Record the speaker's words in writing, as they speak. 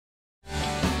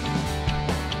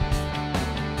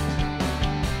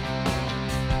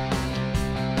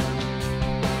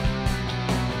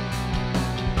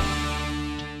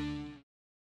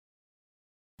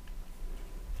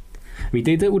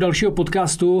Vítejte u dalšího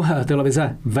podcastu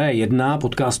televize V1,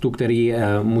 podcastu, který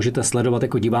můžete sledovat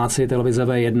jako diváci televize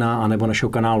V1 anebo našeho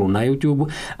kanálu na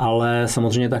YouTube, ale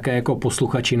samozřejmě také jako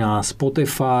posluchači na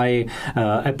Spotify,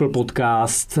 Apple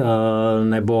Podcast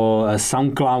nebo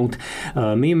SoundCloud.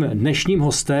 Mým dnešním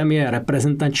hostem je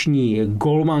reprezentační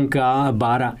golmanka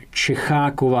Bára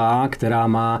Čecháková, která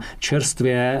má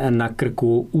čerstvě na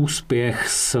krku úspěch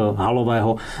z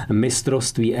halového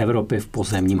mistrovství Evropy v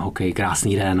pozemním hokeji.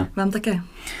 Krásný den. Vám také.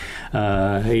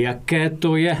 Jaké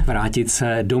to je vrátit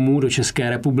se domů do České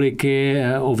republiky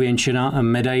ověnčena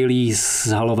medailí z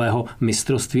halového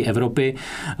mistrovství Evropy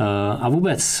a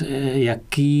vůbec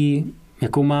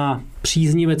jakou má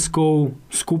přízniveckou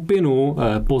skupinu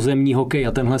pozemní hokej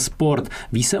a tenhle sport?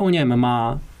 Ví se o něm?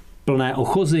 Má plné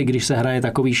ochozy, když se hraje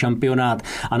takový šampionát?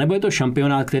 A nebo je to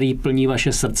šampionát, který plní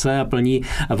vaše srdce a plní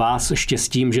vás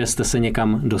štěstím, že jste se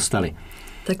někam dostali?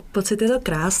 Tak pocit je to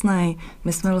krásný.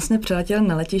 My jsme vlastně přiletěli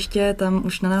na letiště, tam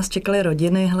už na nás čekaly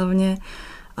rodiny hlavně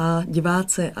a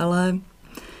diváci, ale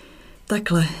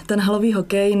takhle, ten halový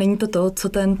hokej není to, co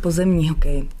ten pozemní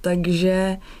hokej.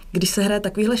 Takže když se hraje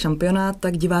takovýhle šampionát,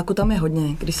 tak diváků tam je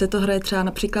hodně. Když se to hraje třeba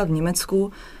například v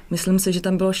Německu, myslím si, že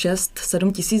tam bylo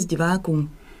 6-7 tisíc diváků.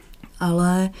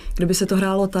 Ale kdyby se to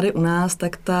hrálo tady u nás,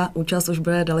 tak ta účast už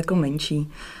bude daleko menší.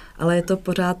 Ale je to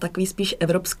pořád takový spíš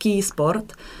evropský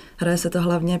sport. Hraje se to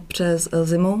hlavně přes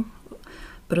zimu,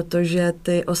 protože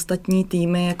ty ostatní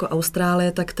týmy jako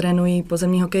Austrálie tak trénují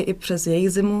pozemní hokej i přes jejich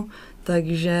zimu,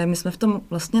 takže my jsme v tom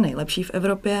vlastně nejlepší v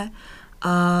Evropě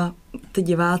a ty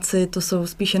diváci to jsou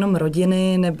spíš jenom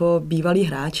rodiny nebo bývalí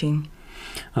hráči.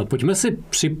 Pojďme si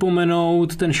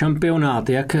připomenout ten šampionát,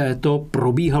 jak to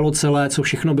probíhalo celé, co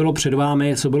všechno bylo před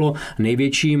vámi, co bylo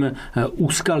největším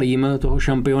úskalím toho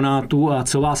šampionátu a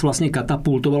co vás vlastně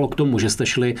katapultovalo k tomu, že jste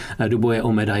šli do boje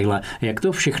o medaile. Jak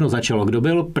to všechno začalo? Kdo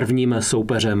byl prvním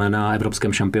soupeřem na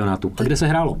evropském šampionátu? A kde se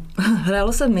hrálo?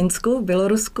 Hrálo se v Minsku, v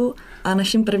Bělorusku a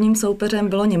naším prvním soupeřem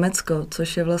bylo Německo,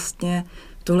 což je vlastně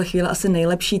v tuhle chvíli asi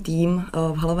nejlepší tým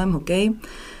v halovém hokeji.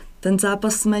 Ten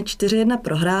zápas jsme 4-1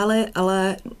 prohráli,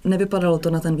 ale nevypadalo to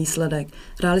na ten výsledek.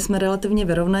 Hráli jsme relativně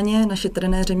vyrovnaně, naši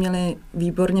trenéři měli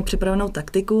výborně připravenou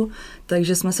taktiku,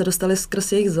 takže jsme se dostali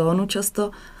skrz jejich zónu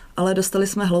často, ale dostali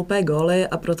jsme hloupé góly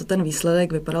a proto ten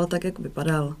výsledek vypadal tak, jak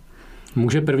vypadal.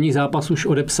 Může první zápas už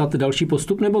odepsat další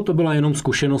postup, nebo to byla jenom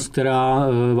zkušenost, která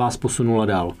vás posunula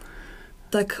dál?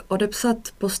 Tak odepsat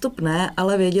postup ne,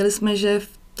 ale věděli jsme, že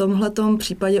v tomhletom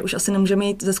případě už asi nemůžeme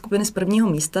jít ze skupiny z prvního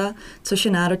místa, což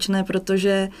je náročné,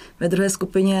 protože ve druhé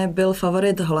skupině byl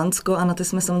favorit Holandsko a na ty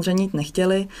jsme samozřejmě jít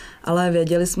nechtěli, ale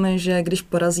věděli jsme, že když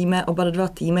porazíme oba dva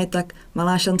týmy, tak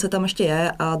malá šance tam ještě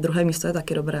je a druhé místo je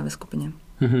taky dobré ve skupině.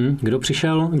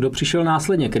 Kdo přišel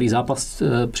následně? Který zápas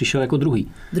přišel jako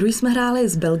druhý? Druhý jsme hráli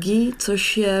s Belgií,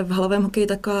 což je v halovém hokeji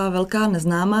taková velká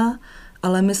neznámá,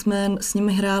 ale my jsme s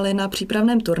nimi hráli na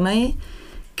přípravném turnaji,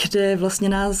 kde vlastně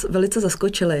nás velice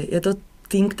zaskočili. Je to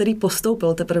tým, který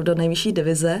postoupil teprve do nejvyšší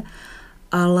divize,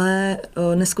 ale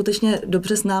neskutečně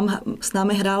dobře s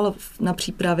námi hrál na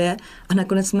přípravě a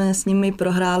nakonec jsme s nimi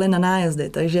prohráli na nájezdy,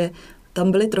 takže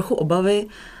tam byly trochu obavy,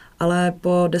 ale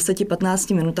po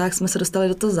 10-15 minutách jsme se dostali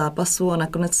do toho zápasu a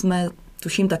nakonec jsme,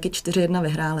 tuším, taky 4-1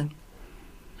 vyhráli.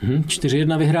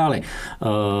 4-1 vyhráli.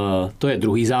 To je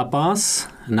druhý zápas.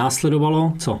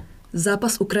 Následovalo co?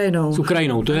 Zápas s Ukrajinou. S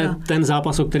Ukrajinou, to je ten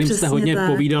zápas, o kterým jste hodně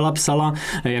povídala, psala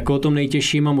jako o tom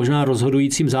nejtěžším a možná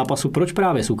rozhodujícím zápasu. Proč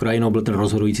právě s Ukrajinou byl ten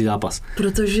rozhodující zápas?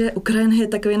 Protože Ukrajina je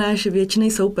takový náš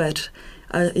věčný soupeř.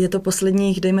 A je to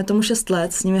posledních, dejme tomu 6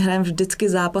 let, s nimi hrajeme vždycky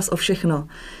zápas o všechno.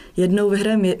 Jednou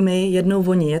vyhrajeme my, jednou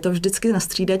oni. Je to vždycky na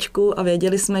střídačku a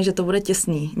věděli jsme, že to bude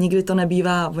těsný. Nikdy to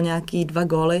nebývá o nějaký 2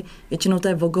 góly, většinou to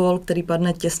je o gól, který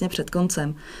padne těsně před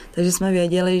koncem. Takže jsme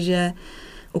věděli, že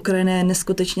Ukrajina je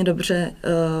neskutečně dobře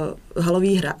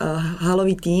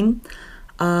halový tým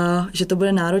a že to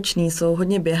bude náročný. Jsou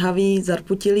hodně běhaví,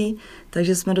 zarputilí,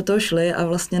 takže jsme do toho šli a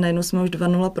vlastně najednou jsme už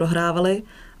 2-0 prohrávali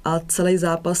a celý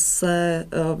zápas se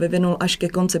vyvinul až ke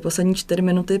konci. Poslední 4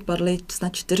 minuty padly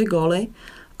snad 4 góly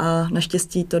a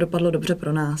naštěstí to dopadlo dobře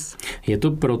pro nás. Je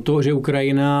to proto, že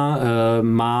Ukrajina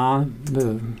má,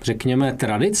 řekněme,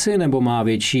 tradici nebo má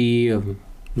větší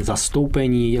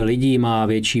zastoupení lidí, má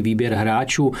větší výběr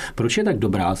hráčů? Proč je tak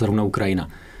dobrá zrovna Ukrajina?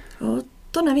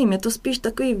 To nevím, je to spíš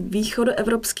takový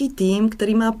východoevropský tým,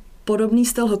 který má podobný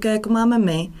styl hokeje, jako máme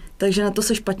my, takže na to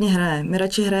se špatně hraje. My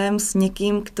radši hrajeme s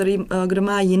někým, kdo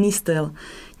má jiný styl.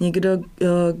 Někdo,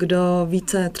 kdo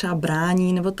více třeba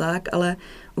brání nebo tak, ale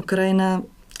Ukrajina,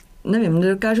 nevím,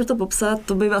 nedokážu to popsat,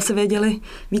 to by asi věděli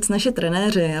víc naši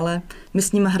trenéři, ale my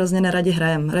s nimi hrozně neradi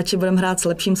hrajeme. Radši budeme hrát s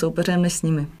lepším soupeřem než s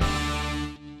nimi.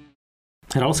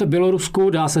 Hrálo se v Bělorusku,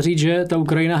 dá se říct, že ta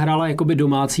Ukrajina hrála jakoby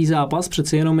domácí zápas,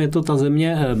 přeci jenom je to ta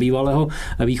země bývalého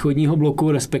východního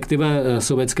bloku, respektive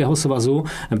Sovětského svazu.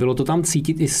 Bylo to tam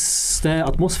cítit i z té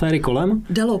atmosféry kolem?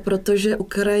 Dalo, protože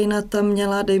Ukrajina tam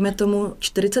měla, dejme tomu,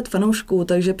 40 fanoušků,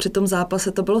 takže při tom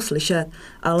zápase to bylo slyšet.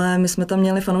 Ale my jsme tam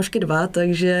měli fanoušky 2,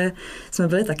 takže jsme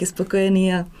byli taky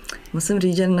spokojení a musím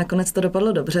říct, že nakonec to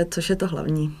dopadlo dobře, což je to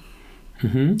hlavní.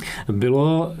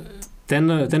 Bylo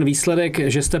ten výsledek,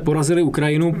 že jste porazili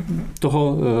Ukrajinu,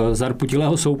 toho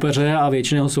zarputilého soupeře a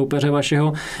věčného soupeře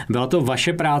vašeho, byla to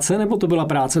vaše práce, nebo to byla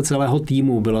práce celého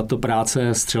týmu? Byla to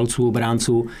práce střelců,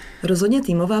 obránců? Rozhodně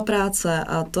týmová práce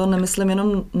a to nemyslím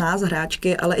jenom nás,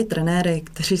 hráčky, ale i trenéry,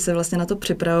 kteří se vlastně na to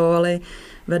připravovali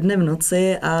ve dne v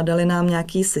noci a dali nám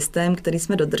nějaký systém, který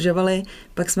jsme dodržovali.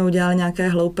 Pak jsme udělali nějaké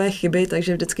hloupé chyby,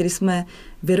 takže vždycky, když jsme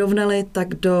vyrovnali,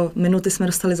 tak do minuty jsme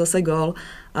dostali zase gól.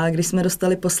 A když jsme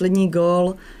dostali poslední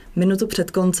gól minutu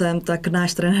před koncem, tak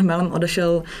náš trenér málem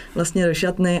odešel vlastně do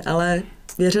šatny, ale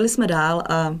věřili jsme dál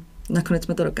a nakonec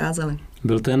jsme to dokázali.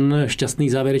 Byl ten šťastný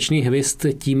závěrečný hvizd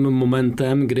tím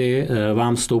momentem, kdy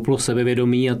vám stouplo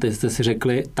sebevědomí a teď jste si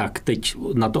řekli, tak teď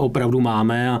na to opravdu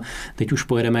máme a teď už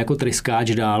pojedeme jako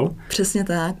tryskáč dál? Přesně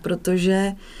tak,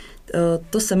 protože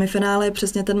to semifinále je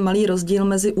přesně ten malý rozdíl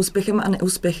mezi úspěchem a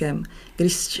neúspěchem.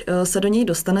 Když se do něj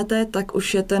dostanete, tak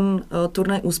už je ten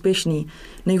turnaj úspěšný.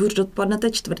 Nejhůř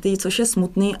dopadnete čtvrtý, což je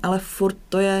smutný, ale furt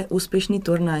to je úspěšný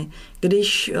turnaj.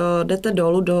 Když jdete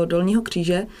dolů do dolního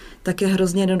kříže, tak je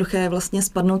hrozně jednoduché vlastně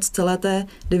spadnout z celé té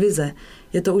divize.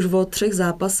 Je to už o 3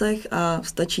 zápasech a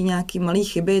stačí nějaký malý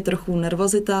chyby, trochu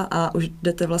nervozita a už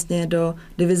jdete vlastně do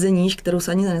divize níž, kterou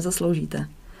se ani nezasloužíte.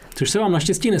 Což se vám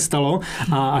naštěstí nestalo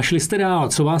a šli jste dál.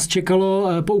 Co vás čekalo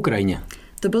po Ukrajině?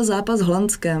 To byl zápas s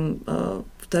Holandskem.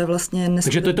 To je vlastně...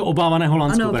 Takže to je to obávané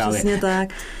Holandsko ano, právě. Ano, přesně tak.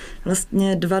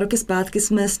 Vlastně 2 roky zpátky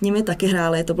jsme s nimi taky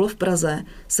hráli. To bylo v Praze,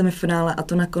 semifinále a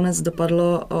to nakonec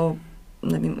dopadlo o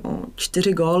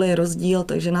 4 góly rozdíl,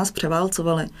 takže nás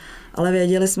převálcovali. Ale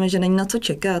věděli jsme, že není na co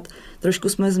čekat. Trošku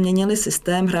jsme změnili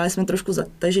systém, hráli jsme trošku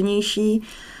zateženější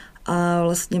a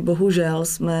vlastně bohužel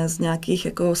jsme z nějakých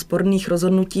jako sporných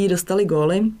rozhodnutí dostali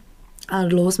góly a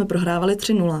dlouho jsme prohrávali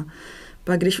 3-0.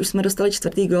 Pak když už jsme dostali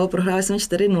 4. gól, prohráli jsme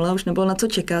 4-0, už nebylo na co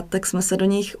čekat, tak jsme se do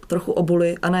nich trochu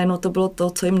obuli a najednou to bylo to,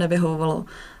 co jim nevyhovovalo.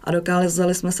 A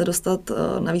dokázali jsme se dostat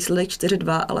na výsledek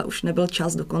 4-2, ale už nebyl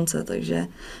čas do konce, takže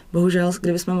bohužel,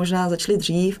 kdybychom možná začali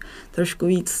dřív, trošku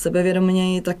víc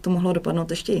sebevědoměji, tak to mohlo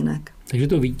dopadnout ještě jinak. Takže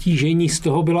to vytížení z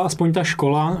toho byla aspoň ta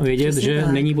škola, vědět, přesně že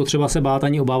tak. Není potřeba se bát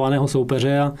ani obávaného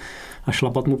soupeře a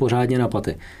šlapat mu pořádně na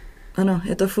paty. Ano,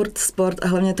 je to furt sport a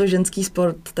hlavně je to ženský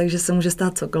sport, takže se může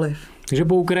stát cokoliv. Takže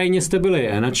po Ukrajině jste byli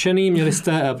nadšený, měli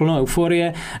jste plnou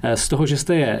euforie z toho,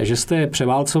 že jste je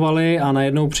převálcovali a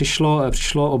najednou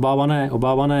přišlo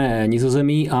obávané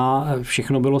Nizozemí a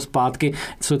všechno bylo zpátky.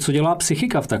 Co dělá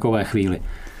psychika v takové chvíli?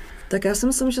 Tak já si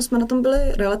myslím, že jsme na tom byli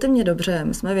relativně dobře.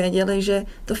 My jsme věděli, že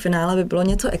to finále by bylo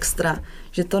něco extra,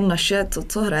 že to naše,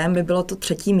 co hrajeme, by bylo to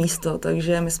 3. místo,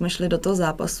 takže my jsme šli do toho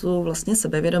zápasu vlastně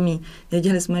sebevědomí.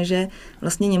 Věděli jsme, že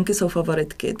vlastně Němky jsou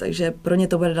favoritky, takže pro ně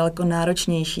to bude daleko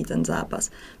náročnější ten zápas.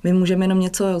 My můžeme jenom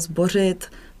něco zbořit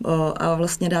a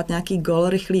vlastně dát nějaký gól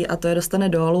rychlý a to je dostane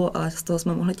dolů a z toho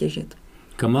jsme mohli těžit.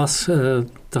 Kam vás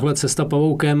tahle cesta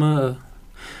pavoukem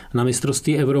na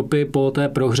mistrovství Evropy po té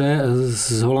prohře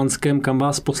s Holandskem, kam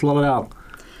vás poslal dál?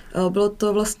 Bylo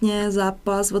to vlastně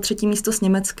zápas o 3. místo s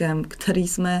Německem, který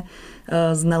jsme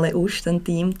znali už, ten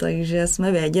tým, takže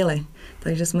jsme věděli.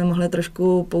 Takže jsme mohli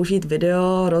trošku použít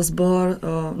video, rozbor,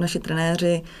 naši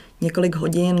trenéři několik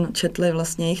hodin četli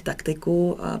vlastně jejich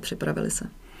taktiku a připravili se.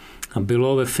 A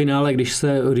bylo ve finále,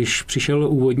 když přišel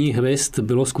úvodní hvizd,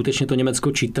 bylo skutečně to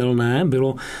Německo čitelné?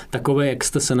 Bylo takové, jak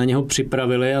jste se na něho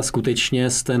připravili a skutečně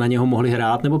jste na něho mohli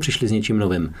hrát, nebo přišli s něčím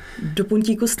novým? Do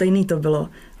puntíku stejný to bylo.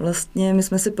 Vlastně my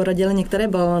jsme si poradili některé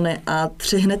balony a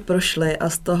 3 hned prošly a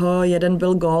z toho 1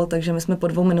 byl gól, takže my jsme po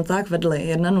 2 minutách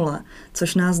vedli 1-0,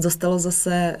 což nás dostalo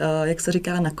zase, jak se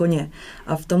říká, na koně.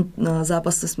 A v tom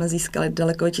zápase jsme získali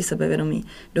daleko větší sebevědomí.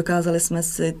 Dokázali jsme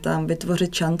si tam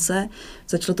vytvořit šance,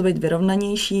 začalo to být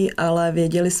vyrovnanější, ale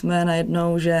věděli jsme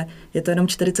najednou, že je to jenom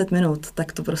 40 minut,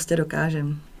 tak to prostě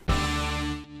dokážeme.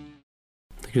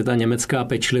 Takže ta německá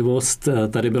pečlivost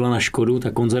tady byla na škodu,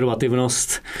 ta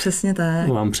konzervativnost přesně tak.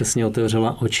 Vám přesně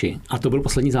otevřela oči. A to byl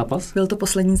poslední zápas? Byl to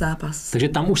poslední zápas. Takže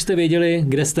tam už jste věděli,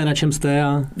 kde jste, na čem jste?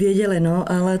 Věděli,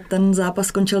 no, ale ten zápas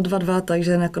skončil 2-2,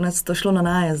 takže nakonec to šlo na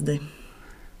nájezdy.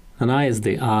 Na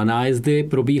nájezdy. A nájezdy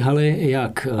probíhaly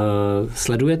jak?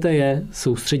 Sledujete je?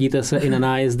 Soustředíte se i na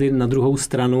nájezdy na druhou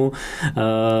stranu?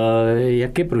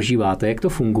 Jak je prožíváte? Jak to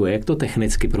funguje? Jak to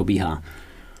technicky probíhá?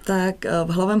 tak v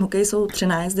halovém hokeji jsou 3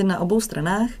 nájezdy na obou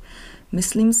stranách.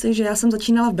 Myslím si, že já jsem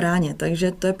začínala v bráně,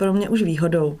 takže to je pro mě už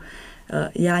výhodou.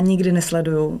 Já nikdy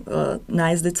nesleduju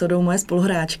nájezdy, co jdou moje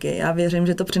spoluhráčky. Já věřím,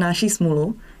 že to přináší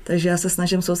smůlu, takže já se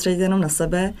snažím soustředit jenom na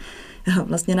sebe.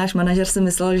 Vlastně náš manažer si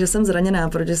myslel, že jsem zraněná,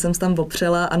 protože jsem se tam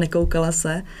opřela a nekoukala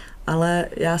se, ale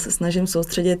já se snažím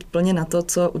soustředit plně na to,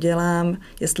 co udělám,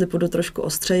 jestli půjdu trošku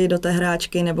ostřeji do té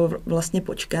hráčky nebo vlastně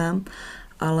počkám,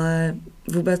 ale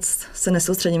vůbec se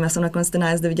nesoustředím. Já jsem nakonec ty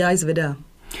nájezdy viděla i z videa.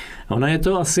 Ona je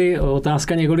to asi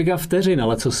otázka několika vteřin,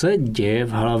 ale co se děje v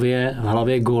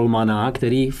hlavě golmana,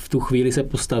 který v tu chvíli se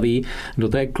postaví do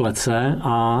té klece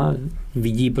a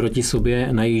vidí proti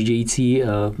sobě najíždějící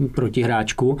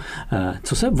protihráčku.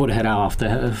 Co se odhrává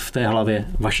v té hlavě,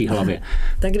 vaší hlavě?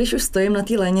 Tak když už stojím na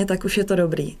té léně, tak už je to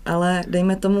dobrý, ale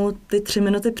dejme tomu ty 3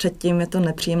 minuty předtím, je to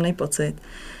nepříjemný pocit.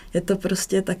 Je to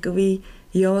prostě takový,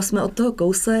 jo, jsme od toho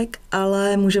kousek,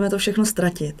 ale můžeme to všechno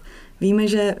ztratit. Víme,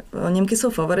 že Němky jsou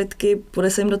favoritky, půjde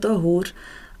se jim do toho hůř,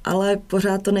 ale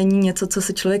pořád to není něco, co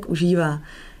si člověk užívá.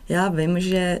 Já vím,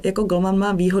 že jako golman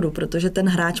má výhodu, protože ten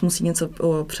hráč musí něco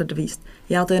předvíst.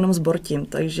 Já to jenom zbortím,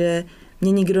 takže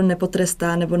mě nikdo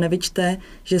nepotrestá nebo nevyčte,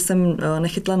 že jsem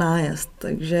nechytla nájezd.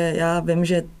 Takže já vím,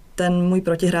 že ten můj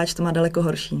protihráč to má daleko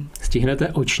horší. Stihnete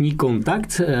oční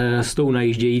kontakt s tou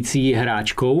najíždějící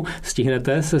hráčkou?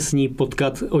 Stihnete se s ní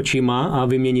potkat očima a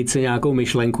vyměnit si nějakou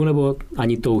myšlenku, nebo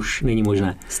ani to už není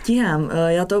možné? Stíhám.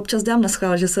 Já to občas dělám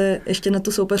naschvál, že se ještě na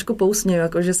tu soupeřku pousměju,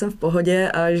 jako že jsem v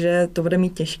pohodě a že to bude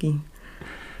mít těžký.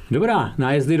 Dobrá,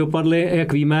 nájezdy dopadly,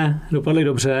 jak víme,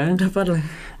 dobře.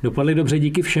 Dopadly dobře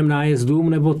díky všem nájezdům,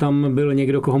 nebo tam byl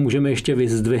někdo, koho můžeme ještě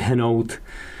vyzdvihnout?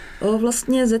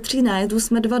 Vlastně ze 3 nájezdů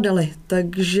jsme 2 dali,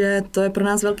 takže to je pro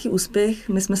nás velký úspěch.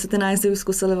 My jsme si ty nájezdy už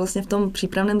zkusili vlastně v tom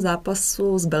přípravném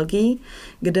zápasu s Belgií,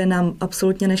 kde nám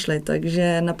absolutně nešly,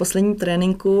 takže na posledním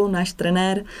tréninku náš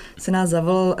trenér se nás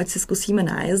zavolal, ať si zkusíme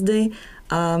nájezdy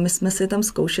a my jsme si tam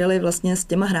zkoušeli vlastně s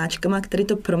těma hráčkama, který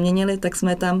to proměnili, tak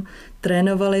jsme tam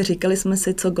trénovali, říkali jsme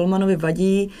si, co golmanovi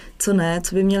vadí, co ne,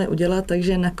 co by měli udělat,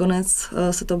 takže nakonec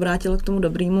se to vrátilo k tomu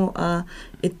dobrýmu a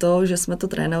i to, že jsme to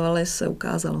trénovali, se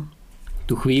ukázalo.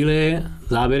 Tu chvíli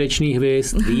závěrečný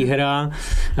hvězd, výhra,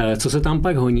 co se tam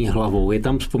pak honí hlavou? Je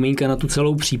tam vzpomínka na tu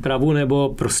celou přípravu nebo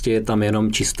prostě je tam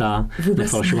jenom čistá,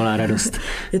 nefalšovaná radost?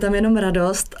 Je tam jenom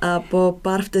radost a po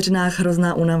pár vteřinách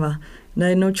hrozná únava.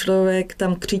 Najednou člověk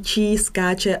tam křičí,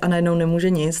 skáče a najednou nemůže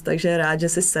nic, takže je rád, že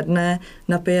si sedne,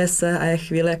 napije se a je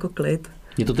chvíli jako klid.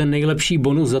 Je to ten nejlepší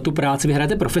bonus za tu práci? Vy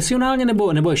hrajete profesionálně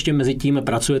nebo ještě mezi tím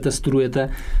pracujete, studujete?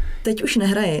 Teď už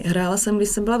nehraji. Hrála jsem, když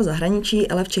jsem byla v zahraničí,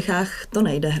 ale v Čechách to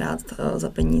nejde hrát za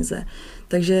peníze.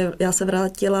 Takže já se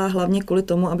vrátila hlavně kvůli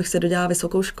tomu, abych se dodělala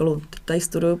vysokou školu. Tady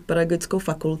studuju pedagogickou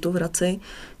fakultu v Hradci,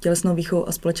 tělesnou výchovu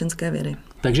a společenské vědy.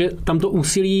 Takže tam to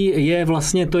úsilí je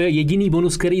vlastně, to je jediný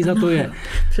bonus, který za to je.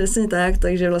 Přesně tak,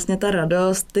 takže vlastně ta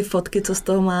radost, ty fotky, co z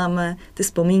toho máme, ty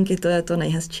vzpomínky, to je to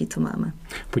nejhezčí, co máme.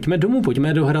 Pojďme domů,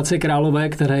 pojďme do Hradce Králové,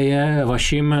 které je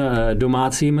vaším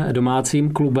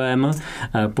domácím klubem.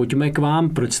 Pojďme k vám,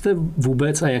 proč jste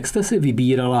vůbec a jak jste si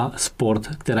vybírala sport,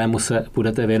 kterému se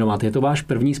budete věnovat? Je to váš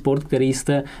první sport, který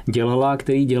jste dělala,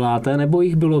 který děláte, nebo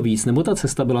jich bylo víc, nebo ta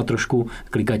cesta byla trošku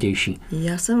klikatější?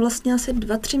 Já jsem vlastně asi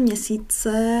 2-3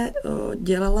 měsíce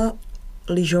dělala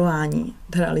lyžování.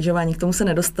 Teda lyžování, k tomu se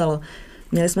nedostalo.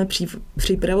 Měli jsme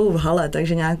přípravu v hale,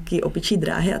 takže nějaký opičí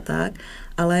dráhy a tak,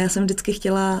 ale já jsem vždycky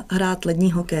chtěla hrát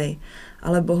lední hokej.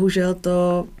 Ale bohužel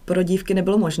to pro dívky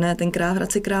nebylo možné tenkrát v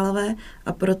Hradci Králové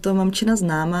a proto mamčina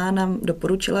známá nám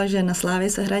doporučila, že na Slávě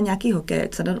se hraje nějaký hokej,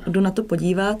 ať se jdu na to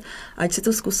podívat, ať si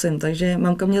to zkusím. Takže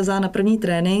mamka mě vzala na první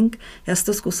trénink, já si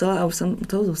to zkusila a už jsem u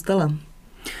toho zůstala.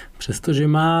 Přestože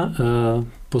má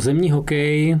pozemní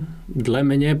hokej dle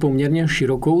mě poměrně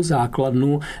širokou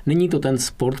základnu, není to ten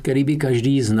sport, který by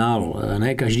každý znal.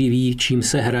 Ne každý ví, čím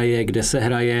se hraje, kde se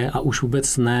hraje a už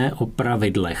vůbec ne o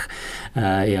pravidlech.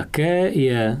 Jaké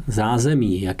je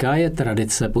zázemí, jaká je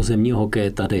tradice pozemního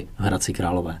hokeje tady v Hradci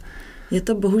Králové? Je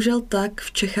to bohužel tak,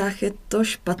 v Čechách je to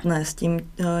špatné s tím,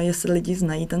 jestli lidi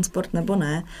znají ten sport nebo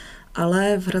ne,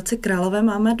 ale v Hradci Králové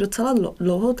máme docela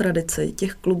dlouhou tradici.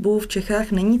 Těch klubů v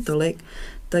Čechách není tolik,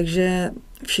 takže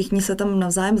všichni se tam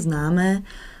navzájem známe,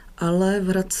 ale v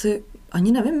Hradci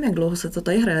ani nevím, jak dlouho se to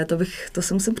tady hraje, to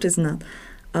se musím přiznat.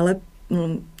 Ale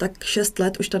tak 6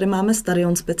 let už tady máme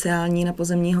stadion speciální na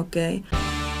pozemní hokej.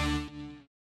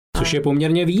 Což je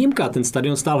poměrně výjimka. Ten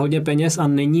stadion stál hodně peněz a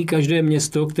není každé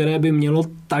město, které by mělo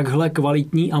takhle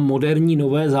kvalitní a moderní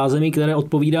nové zázemí, které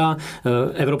odpovídá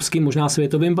evropským, možná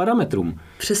světovým parametrům.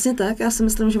 Přesně tak. Já si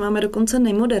myslím, že máme dokonce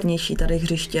nejmodernější tady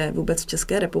hřiště vůbec v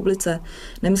České republice.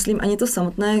 Nemyslím ani to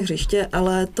samotné hřiště,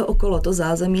 ale to okolo, to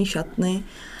zázemí, šatny.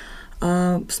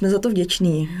 A jsme za to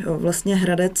vděční. Vlastně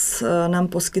Hradec nám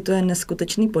poskytuje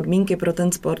neskutečné podmínky pro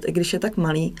ten sport, i když je tak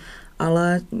malý,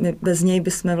 ale my bez něj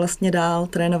bychom vlastně dál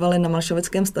trénovali na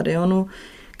Malšoveckém stadionu,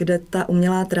 kde ta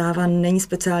umělá tráva není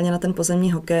speciálně na ten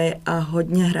pozemní hokej a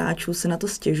hodně hráčů si na to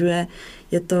stěžuje.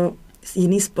 Je to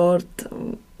jiný sport,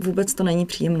 vůbec to není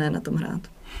příjemné na tom hrát.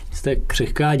 Jste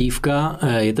křehká dívka,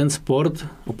 je ten sport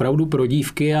opravdu pro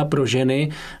dívky a pro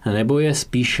ženy, nebo je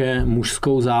spíše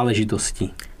mužskou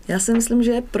záležitostí? Já si myslím,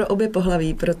 že je pro obě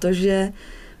pohlaví, protože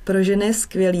pro ženy je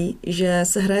skvělý, že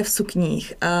se hraje v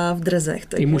sukních a v drezech.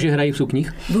 I muži hrají v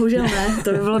sukních? Bohužel ne,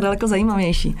 to by bylo daleko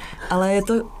zajímavější, ale je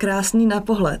to krásný na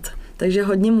pohled. Takže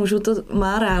hodně mužů to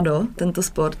má rádo, tento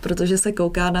sport, protože se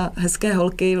kouká na hezké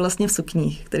holky vlastně v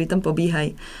sukních, který tam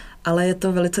pobíhají. Ale je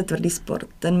to velice tvrdý sport.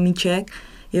 Ten míček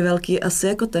je velký asi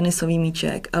jako tenisový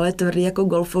míček, ale je tvrdý jako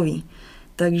golfový.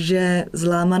 Takže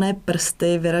zlámané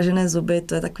prsty, vyražené zuby,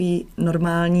 to je takový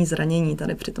normální zranění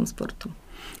tady při tom sportu.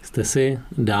 Jste si,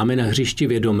 dámy na hřišti,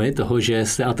 vědomi toho, že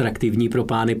jste atraktivní pro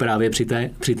pány právě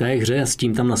při té hře a s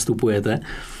tím tam nastupujete?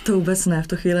 To vůbec ne, v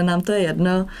tu chvíli nám to je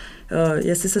jedno,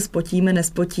 jestli se spotíme,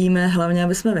 nespotíme, hlavně,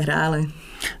 aby jsme vyhráli.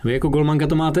 Vy jako golmanka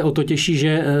to máte o to těžší,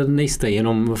 že nejste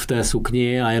jenom v té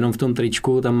sukni a jenom v tom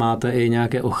tričku, tam máte i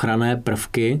nějaké ochranné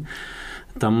prvky.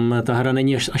 Tam ta hra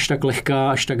není až tak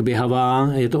lehká, až tak běhavá,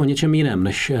 je to o něčem jiném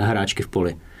než hráčky v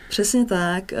poli. Přesně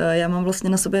tak. Já mám vlastně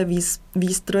na sobě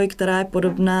výstroj, která je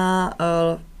podobná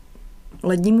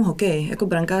lednímu hokeji, jako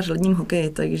brankář ledním hokeji,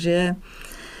 takže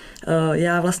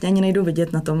já vlastně ani nejdu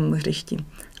vidět na tom hřišti.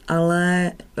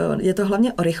 Ale je to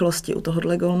hlavně o rychlosti u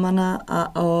tohohle golmana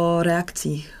a o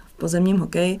reakcích v pozemním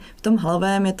hokeji. V tom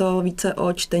halovém je to více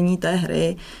o čtení té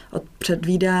hry, o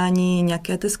předvídání,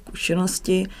 nějaké ty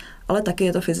zkušenosti, ale taky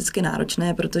je to fyzicky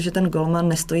náročné, protože ten golman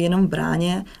nestojí jenom v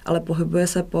bráně, ale pohybuje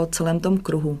se po celém tom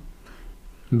kruhu.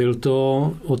 Byl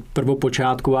to od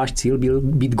prvopočátku váš cíl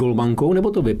být golmankou,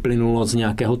 nebo to vyplynulo z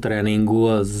nějakého tréninku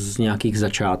a z nějakých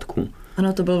začátků?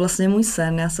 Ano, to byl vlastně můj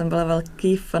sen. Já jsem byla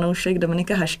velký fanoušek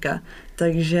Dominika Haška,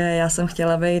 takže já jsem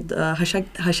chtěla být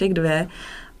Hašek 2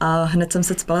 a hned jsem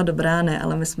se cpala do brány,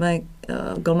 ale my jsme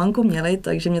golmanku měli,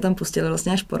 takže mě tam pustili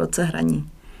vlastně až po roce hraní.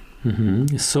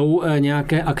 Jsou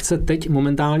nějaké akce teď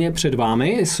momentálně před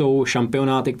vámi? Jsou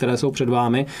šampionáty, které jsou před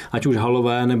vámi, ať už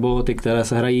halové, nebo ty, které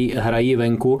se hrají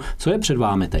venku? Co je před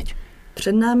vámi teď?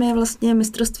 Před námi je vlastně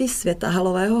mistrovství světa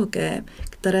halového hokeje,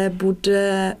 které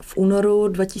bude v únoru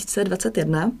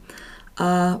 2021.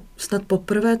 A snad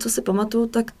poprvé, co si pamatuju,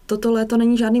 tak toto léto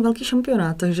není žádný velký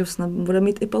šampionát, takže snad bude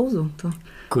mít i pauzu.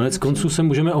 Konec konců se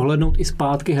můžeme ohlednout i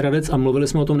zpátky Hradec a mluvili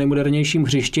jsme o tom nejmodernějším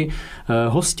hřišti.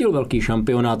 Hostil velký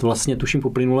šampionát vlastně tuším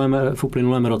v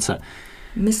uplynulém roce.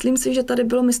 Myslím si, že tady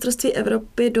bylo mistrovství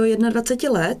Evropy do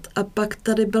 21 let a pak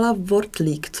tady byla World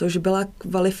League, což byla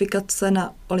kvalifikace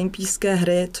na olympijské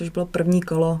hry, což bylo první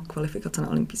kolo kvalifikace na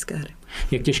olympijské hry.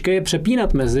 Jak těžké je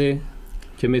přepínat mezi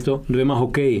těmito dvěma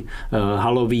hokeji,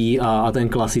 halový a ten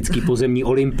klasický pozemní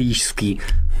olympijský?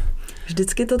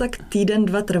 Vždycky to tak týden,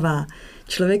 2 trvá.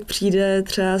 Člověk přijde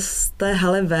třeba z té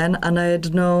hale ven a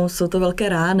najednou jsou to velké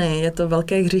rány, je to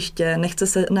velké hřiště, nechce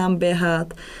se nám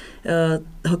běhat,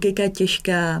 hokejka je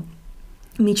těžká,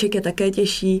 míček je také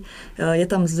těžší, je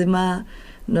tam zima,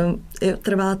 no,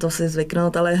 trvá to si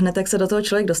zvyknout, ale hned jak se do toho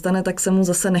člověk dostane, tak se mu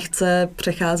zase nechce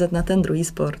přecházet na ten druhý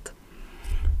sport.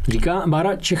 Říká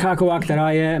Bára Čecháková,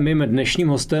 která je mým dnešním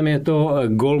hostem, je to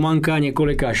golmanka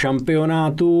několika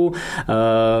šampionátů,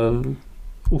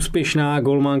 úspěšná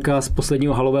golmanka z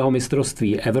posledního halového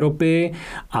mistrovství Evropy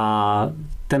a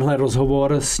tenhle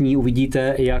rozhovor s ní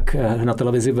uvidíte jak na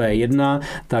televizi V1,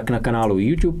 tak na kanálu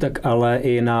YouTube, tak ale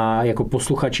i jako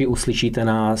posluchači uslyšíte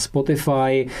na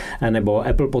Spotify nebo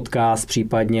Apple Podcast,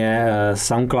 případně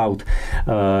SoundCloud.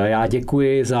 Já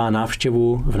děkuji za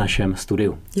návštěvu v našem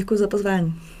studiu. Děkuji za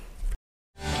pozvání.